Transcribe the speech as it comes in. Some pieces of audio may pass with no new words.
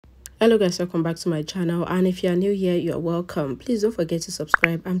Hello guys, welcome back to my channel, and if you are new here, you're welcome. Please don't forget to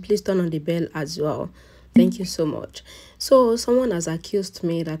subscribe and please turn on the bell as well. Thank you so much. So someone has accused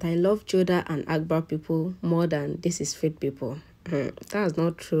me that I love Joda and Akbar people more than This Is Fit people. That's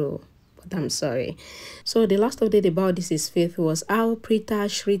not true, but I'm sorry. So the last update about This Is Faith was how Preeta,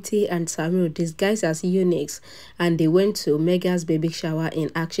 Shrishti and Samir disguised as eunuchs and they went to Mega's baby shower in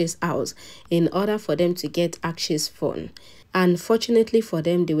Akshay's house in order for them to get Akshay's phone. And fortunately for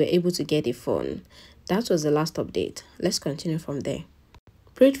them, they were able to get a phone. That was the last update. Let's continue from there.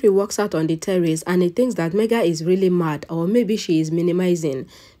 Prithvi walks out on the terrace and he thinks that Mega is really mad, or maybe she is minimizing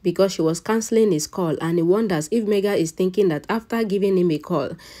because she was cancelling his call, and he wonders if Mega is thinking that after giving him a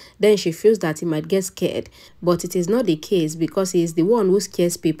call, then she feels that he might get scared. But it is not the case because he is the one who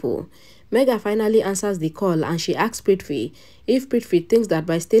scares people. Mega finally answers the call and she asks Prithvi if Prithvi thinks that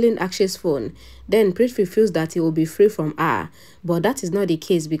by stealing Akshay's phone, then Prithvi feels that he will be free from her. But that is not the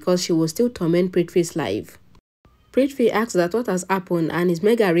case because she will still torment Prithvi's life. Prithvi asks that what has happened and is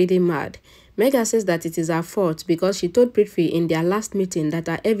Mega really mad. Mega says that it is her fault because she told Prithvi in their last meeting that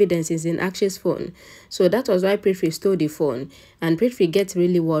her evidence is in Akshay's phone. So that was why Prithvi stole the phone, and Prithvi gets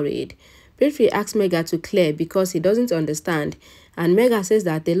really worried. Prithvi asks Mega to clear because he doesn't understand, and Mega says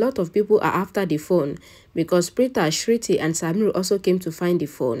that a lot of people are after the phone because Preeta, Shrishti and Samir also came to find the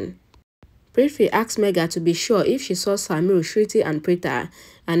phone. Prithvi asks Mega to be sure if she saw Samir, Shrishti and Preeta,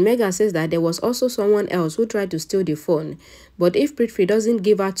 and Mega says that there was also someone else who tried to steal the phone, but if Prithvi doesn't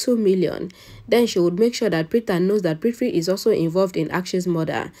give her 2 million, then she would make sure that Preeta knows that Prithvi is also involved in Akshay's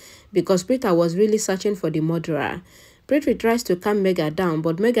murder because Preeta was really searching for the murderer. Prithvi tries to calm Mega down,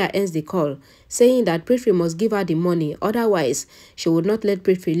 but Mega ends the call, saying that Prithvi must give her the money, otherwise she would not let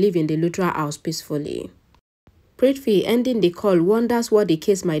Prithvi live in the Lutra house peacefully. Prithvi, ending the call, wonders what the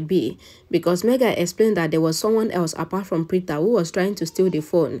case might be because Mega explained that there was someone else apart from Preeta who was trying to steal the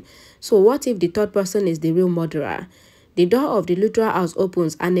phone. So what if the third person is the real murderer? The door of the Lutra house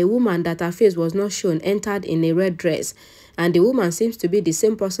opens and a woman that her face was not shown entered in a red dress, and the woman seems to be the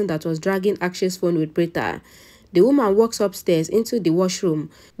same person that was dragging Akshay's phone with Preeta. The woman walks upstairs into the washroom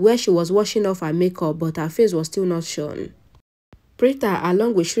where she was washing off her makeup, but her face was still not shown. Preeta,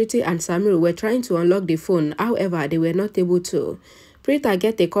 along with Shrishti and Samir, were trying to unlock the phone, however, they were not able to. Preeta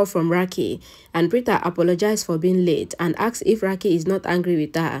gets a call from Rakhi, and Preeta apologized for being late and asks if Rakhi is not angry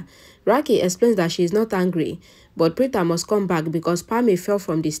with her. Rakhi explains that she is not angry, but Preeta must come back because Pami fell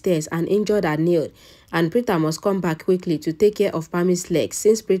from the stairs and injured her nail, and Preeta must come back quickly to take care of Pami's leg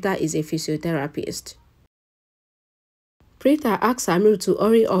since Preeta is a physiotherapist. Preeta asks Samir to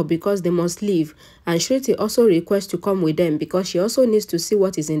hurry up because they must leave, and Shrishti also requests to come with them because she also needs to see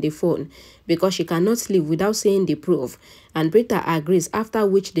what is in the phone because she cannot leave without seeing the proof, and Preeta agrees, after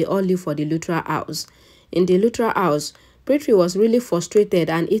which they all leave for the Lutra house. In the Lutra house, Prithvi was really frustrated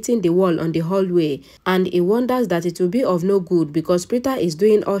and eating the wall on the hallway, and he wonders that it will be of no good because Preeta is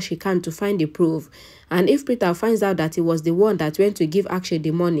doing all she can to find the proof, and if Preeta finds out that he was the one that went to give Akshay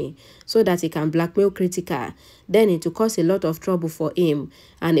the money so that he can blackmail Kritika, then it will cause a lot of trouble for him,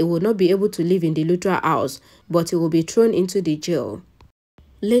 and he will not be able to live in the Lutra house, but he will be thrown into the jail.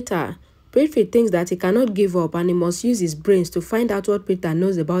 Later, Prithvi thinks that he cannot give up and he must use his brains to find out what Preeta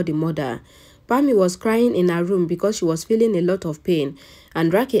knows about the murder. Pami was crying in her room because she was feeling a lot of pain,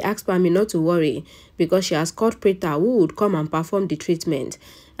 and Rakhi asked Pami not to worry because she has called Preeta who would come and perform the treatment,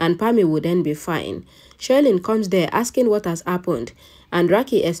 and Pami would then be fine. Sherlyn comes there asking what has happened, and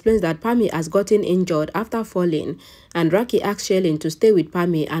Rakhi explains that Pami has gotten injured after falling, and Rakhi asks Sherlyn to stay with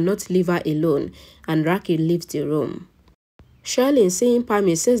Pami and not leave her alone, and Rakhi leaves the room. Sherlyn, seeing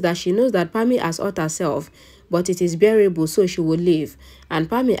Pami, says that she knows that Pami has hurt herself, but it is bearable, so she will leave. And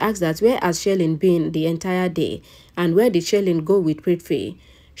Pami asks that where has Sherlyn been the entire day, and where did Sherlyn go with Prithvi?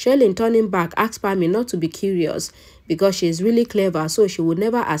 Sherlyn, turning back, asks Pami not to be curious because she is really clever, so she would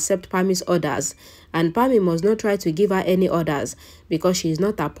never accept Pami's orders, and Pami must not try to give her any orders because she is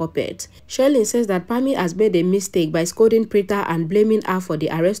not a puppet. Sherlyn says that Pami has made a mistake by scolding Preeta and blaming her for the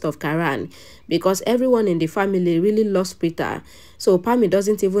arrest of Karan because everyone in the family really lost Preeta, so Pami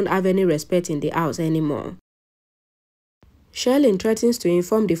doesn't even have any respect in the house anymore. Sherlyn threatens to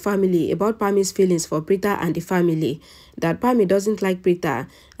inform the family about Pami's feelings for Preeta and the family, that Pami doesn't like Preeta,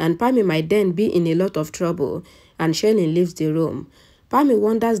 and Pami might then be in a lot of trouble, and Sherlyn leaves the room. Pami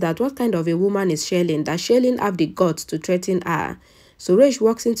wonders that what kind of a woman is Sherlyn that Sherlyn have the guts to threaten her. Suresh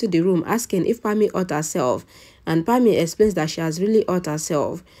walks into the room asking if Pami hurt herself, and Pami explains that she has really hurt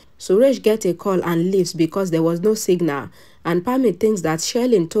herself. Suresh gets a call and leaves because there was no signal, and Pami thinks that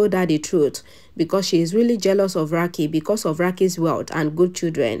Sherlyn told her the truth because she is really jealous of Rakhi because of Rakhi's wealth and good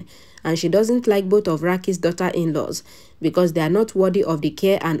children, and she doesn't like both of Rakhi's daughter-in-laws because they are not worthy of the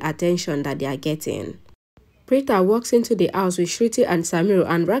care and attention that they are getting. Preeta walks into the house with Shrishti and Samir,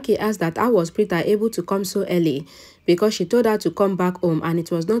 and Rakhi asks that how was Preeta able to come so early because she told her to come back home and it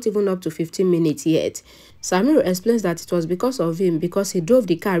was not even up to 15 minutes yet. Samir explains that it was because of him because he drove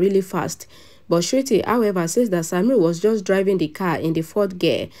the car really fast. But Shrishti, however, says that Samir was just driving the car in the 4th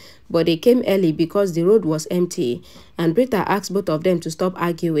gear, but they came early because the road was empty, and Preeta asks both of them to stop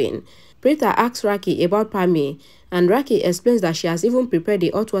arguing. Preeta asks Rakhi about Pami, and Rakhi explains that she has even prepared the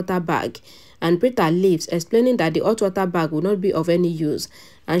hot water bag, and Preeta leaves, explaining that the hot water bag will not be of any use,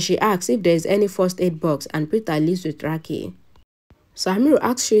 and she asks if there is any first aid box, and Preeta leaves with Rakhi. Samir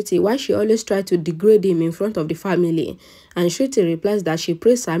asks Shrishti why she always tried to degrade him in front of the family, and Shrishti replies that she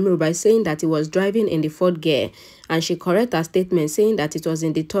praised Samir by saying that he was driving in the 4th gear, and she corrects her statement saying that it was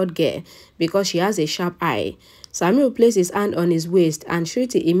in the 3rd gear because she has a sharp eye. Samir placed his hand on his waist, and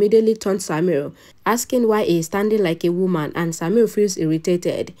Shrishti immediately turns Samir, asking why he is standing like a woman, and Samir feels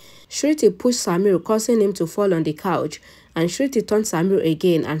irritated. Shrishti pushed Samir, causing him to fall on the couch, and Shrishti turns Samir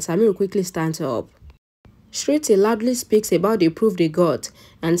again, and Samir quickly stands up. Shrishti loudly speaks about the proof they got,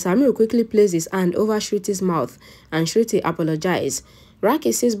 and Samir quickly places his hand over Shrishti's mouth, and Shrishti apologizes.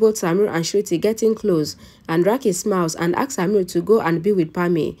 Rakhi sees both Samir and Shrishti getting close, and Rakhi smiles and asks Samir to go and be with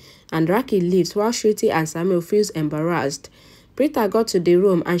Pami, and Rakhi leaves while Shrishti and Samir feels embarrassed. Preeta got to the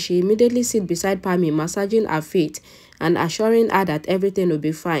room and she immediately sits beside Pami, massaging her feet and assuring her that everything will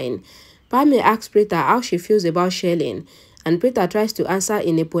be fine. Pami asks Preeta how she feels about Sherlyn, and Preeta tries to answer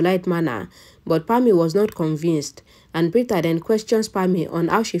in a polite manner, but Pami was not convinced, and Preeta then questions Pami on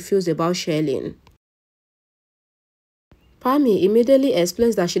how she feels about Sherlyn. Pami immediately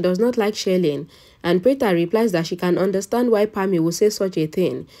explains that she does not like Sherlyn, and Preeta replies that she can understand why Pami would say such a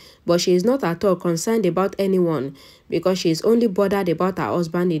thing, but she is not at all concerned about anyone because she is only bothered about her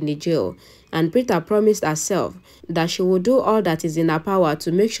husband in the jail, and Preeta promised herself that she will do all that is in her power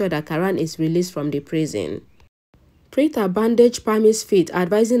to make sure that Karan is released from the prison. Preeta bandaged Pami's feet,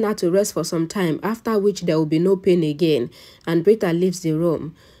 advising her to rest for some time, after which there will be no pain again, and Preeta leaves the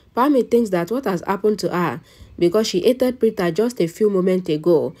room. Pami thinks that what has happened to her because she hated Preeta just a few moments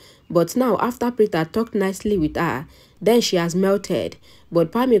ago, but now after Preeta talked nicely with her, then she has melted.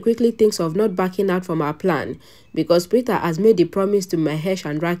 But Pami quickly thinks of not backing out from her plan because Preeta has made the promise to Mahesh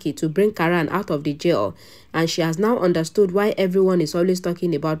and Rakhi to bring Karan out of the jail, and she has now understood why everyone is always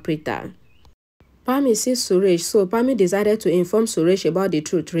talking about Preeta. Pami sees Suresh, so Pami decided to inform Suresh about the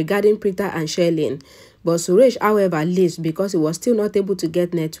truth regarding Preeta and Sherlyn, but Suresh, however, leaves because he was still not able to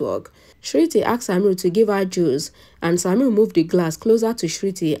get network. Shrishti asks Samir to give her juice, and Samir moved the glass closer to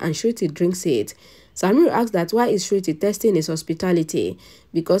Shrishti, and Shrishti drinks it. Samir asks that why is Shrishti testing his hospitality,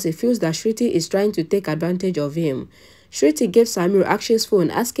 because he feels that Shrishti is trying to take advantage of him. Shrishti gives Samir Akshay's phone,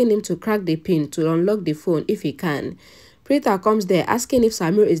 asking him to crack the pin to unlock the phone if he can. Preeta comes there asking if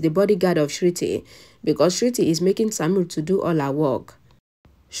Samir is the bodyguard of Shrishti, because Shrishti is making Samir to do all her work.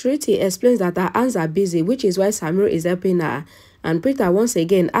 Shrishti explains that her hands are busy, which is why Samir is helping her, and Preeta once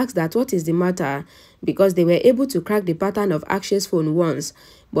again asks that what is the matter, because they were able to crack the pattern of Akshay's phone once,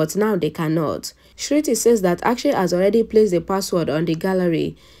 but now they cannot. Shrishti says that Akshay has already placed the password on the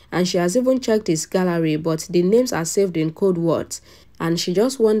gallery, and she has even checked his gallery, but the names are saved in code words, and she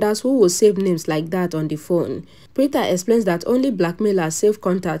just wonders who will save names like that on the phone. Preeta explains that only blackmailers save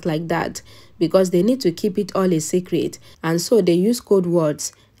contact like that because they need to keep it all a secret, and so they use code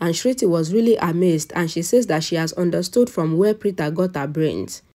words, and Shrishti was really amazed, and she says that she has understood from where Preeta got her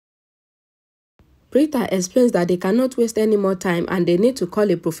brains. Preeta explains that they cannot waste any more time and they need to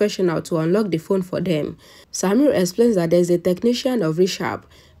call a professional to unlock the phone for them. Samir explains that there is a technician of Rishabh,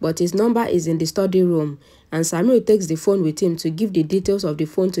 but his number is in the study room, and Samir takes the phone with him to give the details of the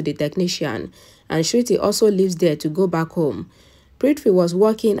phone to the technician, and Shrishti also leaves there to go back home. Prithvi was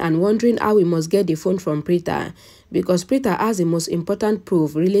working and wondering how he must get the phone from Preeta, because Preeta has the most important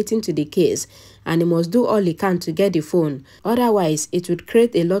proof relating to the case, and he must do all he can to get the phone, otherwise it would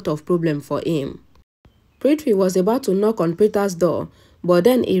create a lot of problem for him. Prithvi was about to knock on Preeta's door, but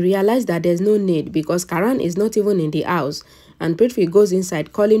then he realized that there's no need because Karan is not even in the house, and Prithvi goes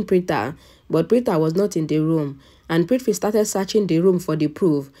inside calling Preeta, but Preeta was not in the room, and Prithvi started searching the room for the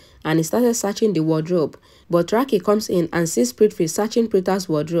proof, and he started searching the wardrobe, but Rakhi comes in and sees Prithvi searching Preeta's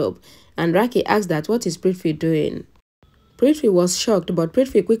wardrobe, and Rakhi asks that what is Prithvi doing. Prithvi was shocked, but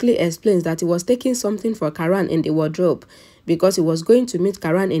Prithvi quickly explains that he was taking something for Karan in the wardrobe because he was going to meet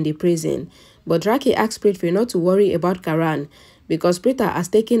Karan in the prison. But Rakhi asks Prithvi not to worry about Karan because Preeta has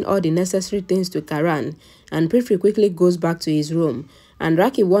taken all the necessary things to Karan, and Prithvi quickly goes back to his room, and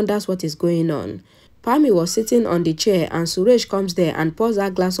Rakhi wonders what is going on. Pami was sitting on the chair and Suresh comes there and pours her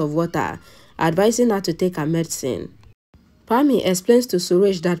a glass of water, advising her to take her medicine. Pami explains to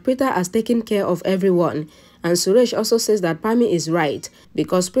Suresh that Preeta has taken care of everyone, and Suresh also says that Pami is right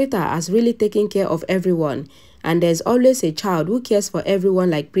because Preeta has really taken care of everyone, and there's always a child who cares for everyone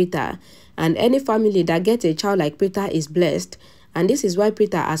like Preeta, and any family that gets a child like Preeta is blessed, and this is why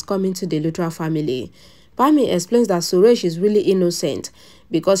Preeta has come into the Luthra family. Pami explains that Suresh is really innocent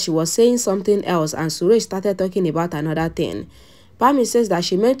because she was saying something else and Suresh started talking about another thing. Pami says that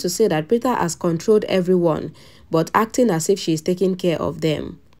she meant to say that Preeta has controlled everyone, but acting as if she is taking care of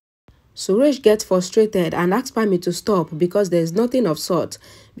them. Suresh gets frustrated and asks Pami to stop because there is nothing of sort,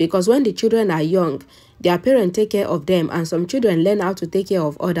 because when the children are young, their parents take care of them and some children learn how to take care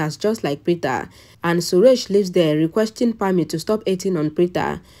of others just like Preeta, and Suresh lives there requesting Pami to stop hating on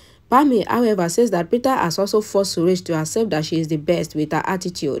Preeta. Pami, however, says that Preeta has also forced Suresh to accept that she is the best with her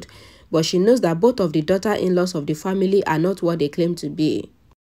attitude, but she knows that both of the daughter-in-laws of the family are not what they claim to be.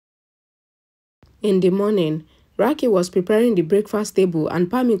 In the morning, Rakhi was preparing the breakfast table and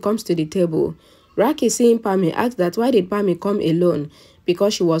Pami comes to the table. Rakhi, seeing Pami, asks that why did Pami come alone,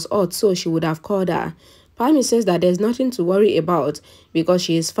 because she was hot so she would have called her. Pami says that there's nothing to worry about because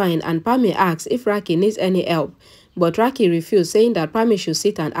she is fine, and Pami asks if Rakhi needs any help, but Rakhi refused, saying that Pami should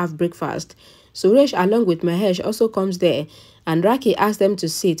sit and have breakfast. Suresh along with Mahesh also comes there, and Rakhi asks them to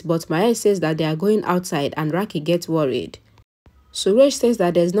sit, but Mahesh says that they are going outside and Rakhi gets worried. Suresh says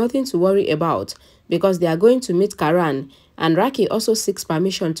that there's nothing to worry about because they are going to meet Karan, and Rakhi also seeks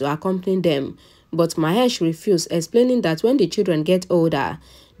permission to accompany them, but Mahesh refused, explaining that when the children get older,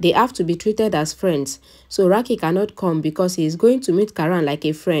 they have to be treated as friends, so Rakhi cannot come because he is going to meet Karan like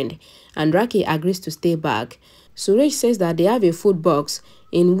a friend, and Rakhi agrees to stay back. Suresh says that they have a food box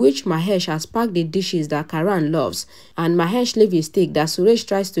in which Mahesh has packed the dishes that Karan loves, and Mahesh leaves his stick that Suresh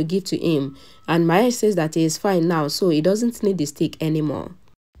tries to give to him, and Mahesh says that he is fine now so he doesn't need the stick anymore.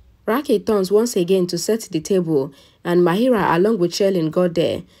 Rakhi turns once again to set the table, and Mahira along with Shelin got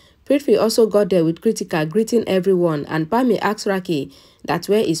there. Prithvi also got there with Kritika greeting everyone, and Pami asks Rakhi that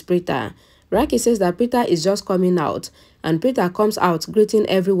where is Preeta. Rakhi says that Preeta is just coming out, and Preeta comes out greeting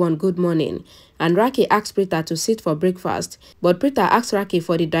everyone good morning, and Rakhi asks Preeta to sit for breakfast, but Preeta asks Rakhi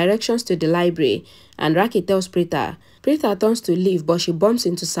for the directions to the library, and Rakhi tells Preeta. Preeta turns to leave, but she bumps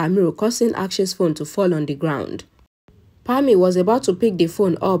into Samir, causing Akshay's phone to fall on the ground. Pami was about to pick the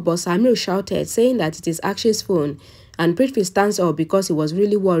phone up, but Samir shouted, saying that it is Akshay's phone, and Prithvi stands up because he was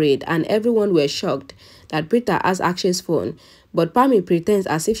really worried, and everyone were shocked that Preeta has Akshay's phone, but Pami pretends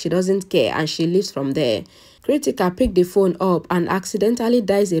as if she doesn't care and she leaves from there. Kritika picked the phone up and accidentally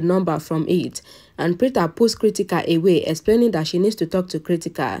dials a number from it, and Preeta pulls Kritika away, explaining that she needs to talk to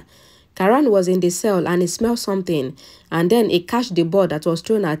Kritika. Karan was in the cell and he smelled something, and then he catches the ball that was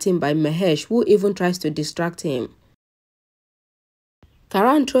thrown at him by Mahesh, who even tries to distract him.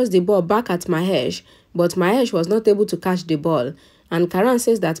 Karan throws the ball back at Mahesh, but Mahesh was not able to catch the ball, and Karan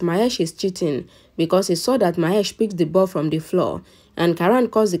says that Mahesh is cheating because he saw that Mahesh picked the ball from the floor, and Karan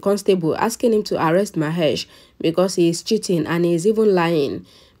calls the constable asking him to arrest Mahesh because he is cheating and he is even lying.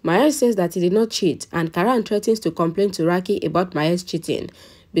 Mahesh says that he did not cheat, and Karan threatens to complain to Rakhi about Mahesh cheating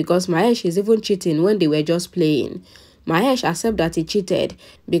because Mahesh is even cheating when they were just playing. Mahesh accepts that he cheated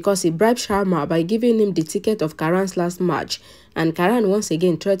because he bribed Sharma by giving him the ticket of Karan's last match, and Karan once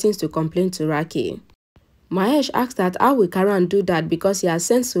again threatens to complain to Rakhi. Mahesh asks that how will Karan do that because he has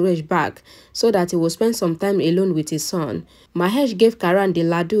sent Suresh back so that he will spend some time alone with his son. Mahesh gave Karan the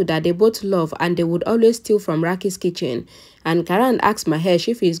laddu that they both love and they would always steal from Rakhi's kitchen, and Karan asks Mahesh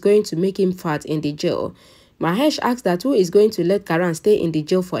if he is going to make him fat in the jail. Mahesh asks that who is going to let Karan stay in the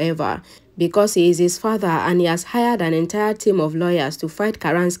jail forever because he is his father and he has hired an entire team of lawyers to fight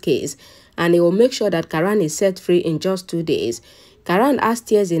Karan's case, and he will make sure that Karan is set free in just 2 days. Karan has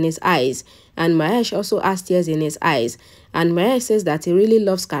tears in his eyes, and Mahesh also has tears in his eyes, and Mahesh says that he really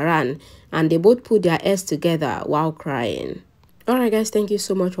loves Karan, and they both put their heads together while crying. Alright guys, thank you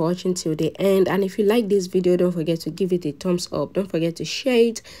so much for watching till the end, and if you like this video, don't forget to give it a thumbs up, don't forget to share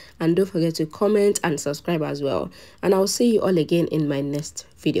it, and don't forget to comment and subscribe as well, and I'll see you all again in my next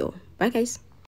video. Bye guys.